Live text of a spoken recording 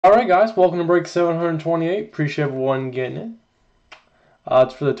Alright guys, welcome to break 728. Appreciate everyone getting it.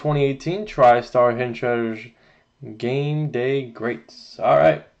 It's for the 2018 TriStar Hidden Treasures Game Day Greats.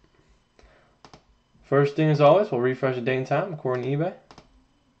 Alright. First thing as always, we'll refresh the date and time according to eBay.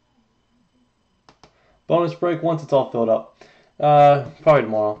 Bonus break once it's all filled up. Probably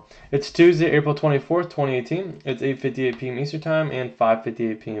tomorrow. It's Tuesday, April 24th, 2018. It's 8:58 p.m. Eastern Time and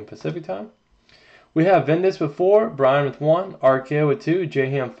 5:58 p.m. Pacific Time. We have Vendis with 4, Brian with 1, RKO with 2,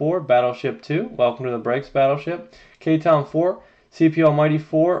 Jham 4, Battleship 2, welcome to the breaks Battleship, K-Town 4, CP Almighty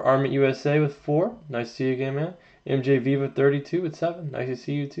 4, Armament USA with 4, nice to see you again, man, MJ Viva 32 with 7, nice to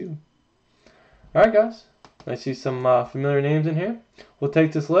see you too. Alright guys, I see some familiar names in here. We'll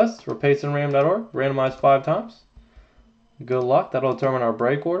take this list, replaceandram.org, randomize 5 times. Good luck, that'll determine our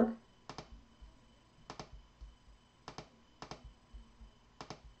break order.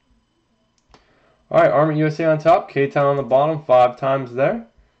 Alright, Armament USA on top, K-Town on the bottom, 5 times there.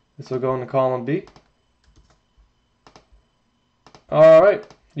 This will go into column B. Alright,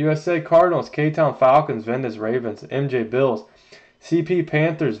 USA Cardinals, K-Town Falcons, Vendis Ravens, MJ Bills, CP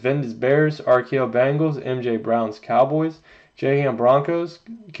Panthers, Vendis Bears, RKO Bengals, MJ Browns Cowboys, Jham Broncos,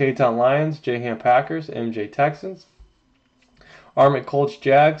 K-Town Lions, Jham Packers, MJ Texans, Armament Colts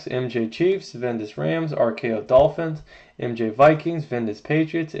Jags, MJ Chiefs, Vendis Rams, RKO Dolphins, MJ Vikings, Vendis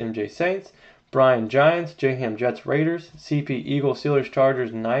Patriots, MJ Saints, Brian Giants, Jham Jets Raiders, CP Eagles Steelers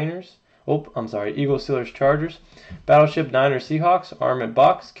Chargers Niners. Eagles Steelers Chargers, Battleship Niners Seahawks, Armament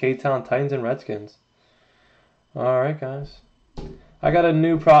Bucks, K-Town Titans and Redskins. All right, guys. I got a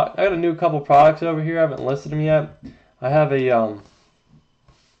new couple products over here. I haven't listed them yet. I have a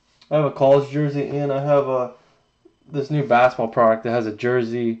college jersey and I have this new basketball product that has a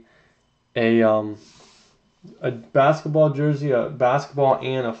jersey, a basketball jersey, a basketball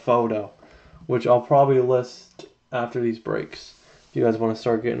and a photo, which I'll probably list after these breaks. If you guys want to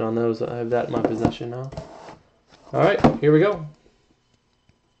start getting on those, I have that in my possession now. Alright, here we go.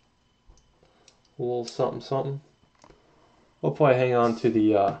 A little something, something. We'll probably hang on to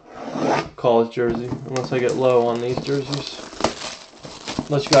the college jersey, unless I get low on these jerseys.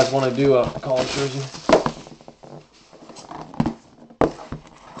 Unless you guys want to do a college jersey.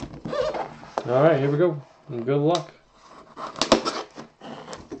 Alright, here we go. And good luck.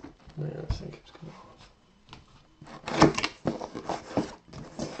 Man, this thing keeps coming off.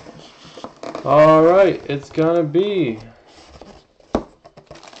 Alright, it's gonna be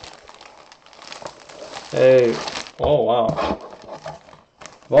oh wow,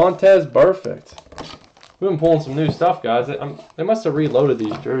 Vontez Perfect. We've been pulling some new stuff, guys. They must have reloaded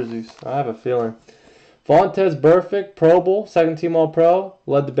these jerseys. I have a feeling. Vontez Perfect, Pro Bowl, second team All-Pro,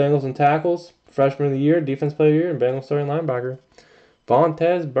 led the Bengals in tackles, freshman of the year, defense player of the year, and Bengals starting linebacker.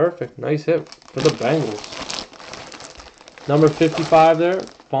 Vontez Perfect, nice hit for the Bengals. Number 55 there,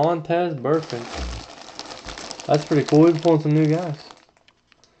 Vontez Perfect. That's pretty cool. We've been pulling some new guys.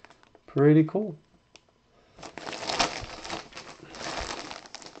 Pretty cool.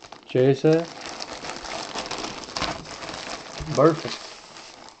 Jason Perfect.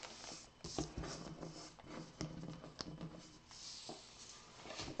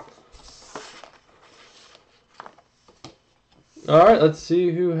 Alright, let's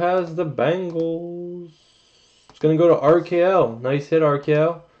see who has the Bengals. It's going to go to RKO. Nice hit,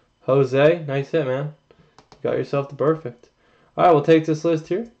 RKO. Jose, nice hit, man. Got yourself the perfect. Alright, we'll take this list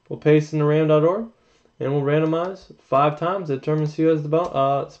here. We'll paste in the ram.org. And we'll randomize 5 times to determine who has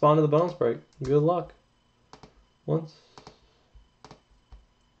the spawn to the bonus break. Good luck. Once.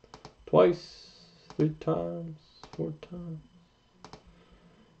 Twice. 3 times. 4 times.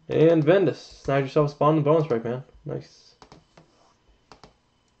 And Vendis. Snag yourself a spawn to the bonus break, man. Nice.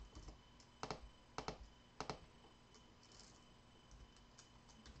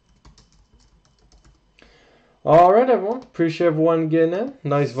 Alright, everyone. Appreciate everyone getting in.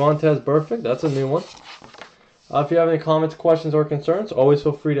 Nice Vontez Perfect. That's a new one. If you have any comments, questions, or concerns, always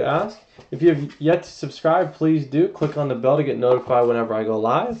feel free to ask. If you have yet to subscribe, please do. Click on the bell to get notified whenever I go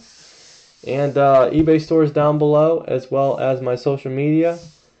live. And eBay store is down below, as well as my social media.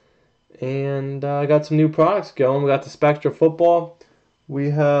 And I got some new products going. We got the Spectra football.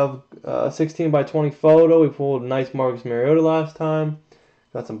 We have 16 by 20 photo. We pulled a nice Marcus Mariota last time.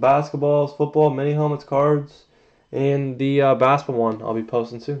 Got some basketballs, football, mini helmets, cards. And the basketball one I'll be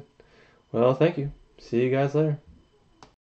posting soon. Well, thank you. See you guys later.